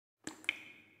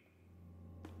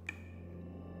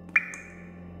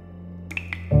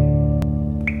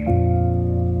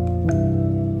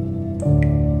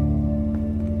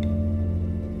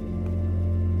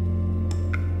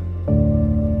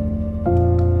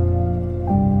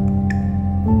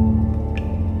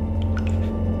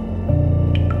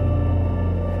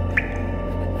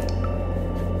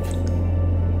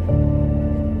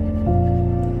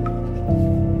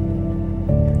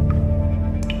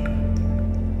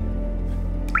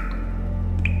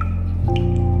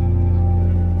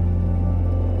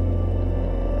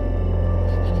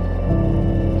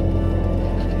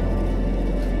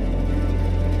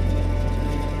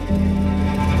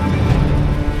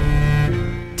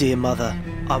Dear Mother,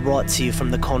 I write to you from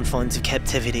the confines of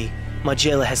captivity. My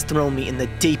jailer has thrown me in the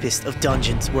deepest of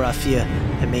dungeons where I fear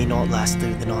it may not last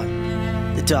through the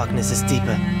night. The darkness is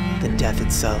deeper than death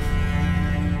itself.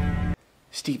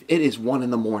 Steve, it is 1 in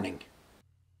the morning.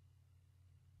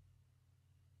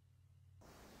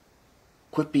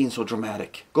 Quit being so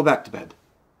dramatic. Go back to bed.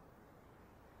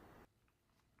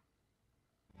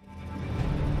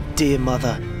 Dear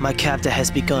Mother, my captor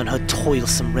has begun her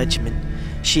toilsome regimen.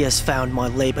 She has found my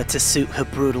labor to suit her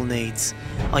brutal needs.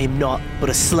 I am not but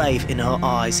a slave in her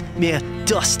eyes, mere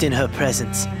dust in her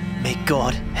presence. May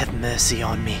God have mercy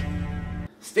on me.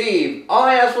 Steve, all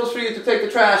I asked was for you to take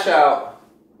the trash out.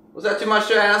 Was that too much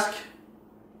to ask?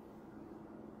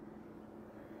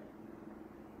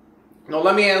 No,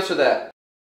 let me answer that.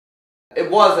 It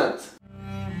wasn't.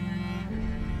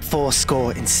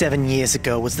 87 years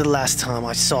ago was the last time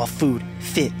I saw food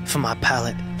fit for my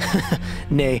palate.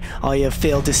 Nay, I have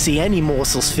failed to see any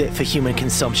morsels fit for human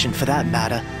consumption for that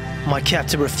matter. My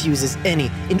captor refuses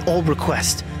any and all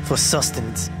requests for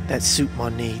sustenance that suit my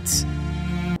needs.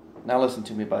 Now listen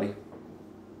to me, buddy.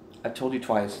 I've told you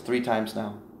twice, 3 times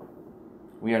now.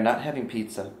 We are not having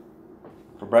pizza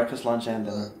for breakfast, lunch, and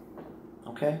dinner.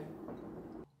 Okay?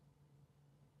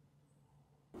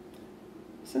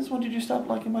 Since when did you stop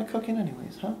liking my cooking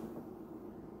anyways, huh?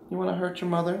 You want to hurt your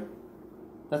mother?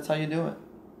 That's how you do it.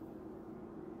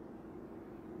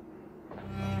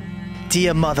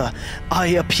 Dear Mother, I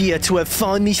appear to have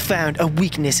finally found a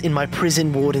weakness in my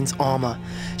prison warden's armor.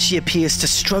 She appears to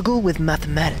struggle with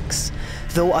mathematics.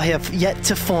 Though I have yet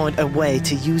to find a way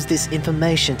to use this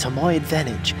information to my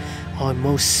advantage, I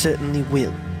most certainly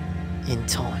will, in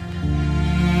time.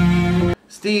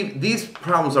 Steve, these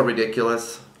problems are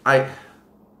ridiculous.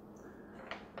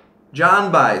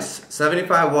 John buys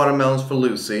 75 watermelons for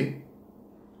Lucy.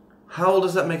 How old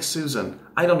does that make Susan?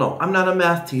 I don't know. I'm not a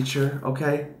math teacher,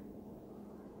 okay?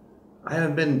 I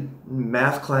haven't been in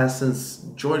math class since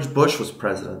George Bush was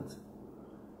president.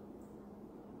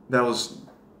 That was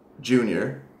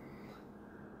junior.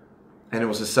 And it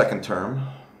was his 2nd term.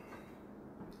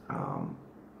 I'm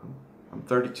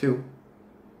 32.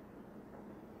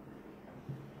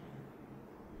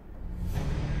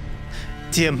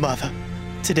 Dear Mother,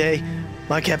 today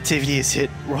my captivity has hit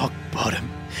rock bottom.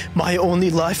 My only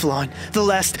lifeline, the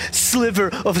last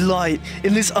sliver of light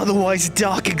in this otherwise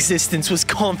dark existence, was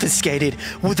confiscated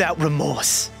without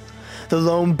remorse. The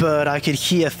lone bird I could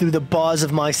hear through the bars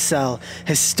of my cell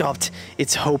has stopped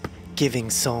its hope-giving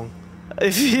song.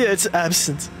 I fear its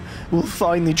absence will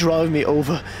finally drive me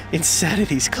over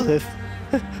insanity's cliff.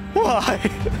 Why?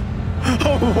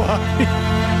 Oh,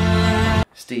 why?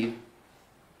 Steve,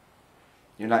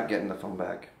 you're not getting the phone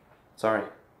back. Sorry.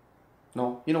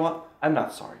 No, you know what? I'm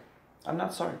not sorry. I'm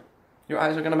not sorry. Your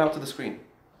eyes are going to melt to the screen.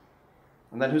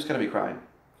 And then who's going to be crying?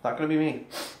 Not going to be me.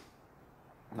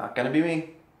 Not going to be me.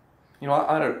 You know,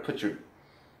 I ought to put your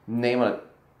name on a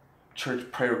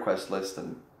church prayer request list,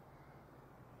 and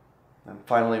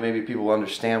finally maybe people will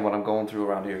understand what I'm going through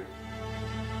around here.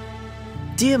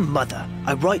 Dear Mother,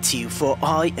 I write to you for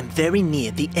I am very near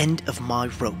the end of my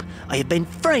rope. I have been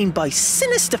framed by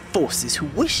sinister forces who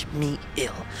wish me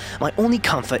ill. My only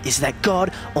comfort is that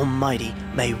God Almighty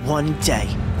may one day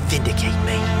vindicate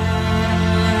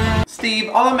me. Steve,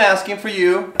 all I'm asking for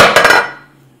you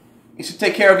is to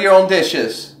take care of your own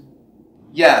dishes.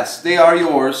 Yes, they are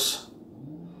yours.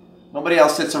 Nobody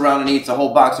else sits around and eats a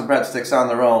whole box of breadsticks on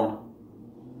their own.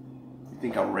 You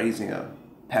think I'm raising a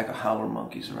pack of howler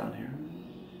monkeys around here?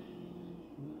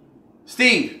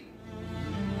 Steve!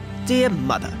 Dear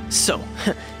Mother, so,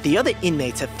 the other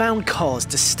inmates have found cause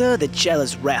to stir the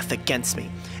jailer's wrath against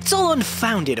me. It's all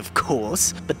unfounded, of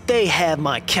course, but they have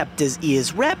my captor's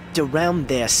ears wrapped around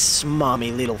their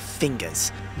smarmy little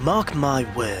fingers. Mark my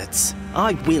words,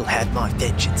 I will have my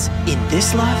vengeance, in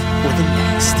this life or the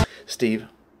next. Steve,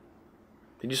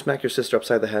 did you smack your sister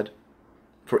upside the head?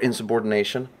 For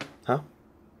insubordination? Huh?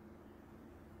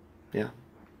 Yeah,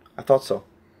 I thought so.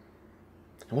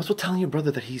 And what's with telling your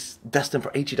brother that he's destined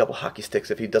for HE double hockey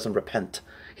sticks if he doesn't repent?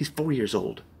 He's 4 years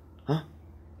old. Huh?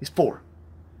 He's 4.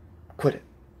 Quit it.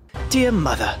 Dear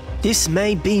Mother, this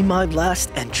may be my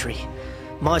last entry.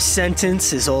 My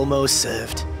sentence is almost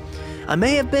served. I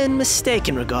may have been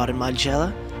mistaken regarding my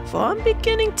jailer, for I'm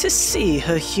beginning to see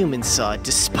her human side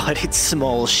despite its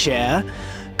small share.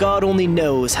 God only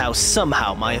knows how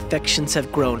somehow my affections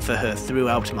have grown for her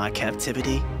throughout my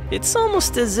captivity. It's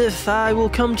almost as if I will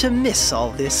come to miss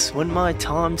all this when my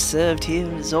time served here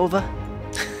is over.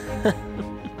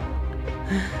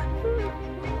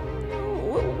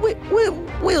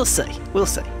 We'll see. We'll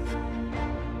see.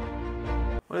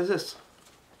 What is this?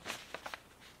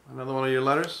 Another one of your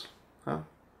letters? Huh?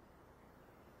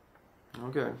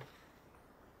 Okay.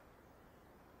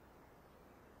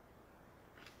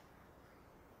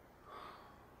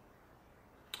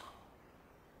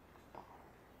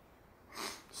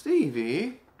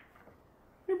 Stevie,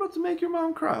 you're about to make your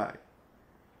mom cry.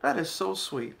 That is so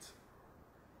sweet.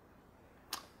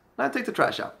 Now take the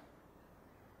trash out.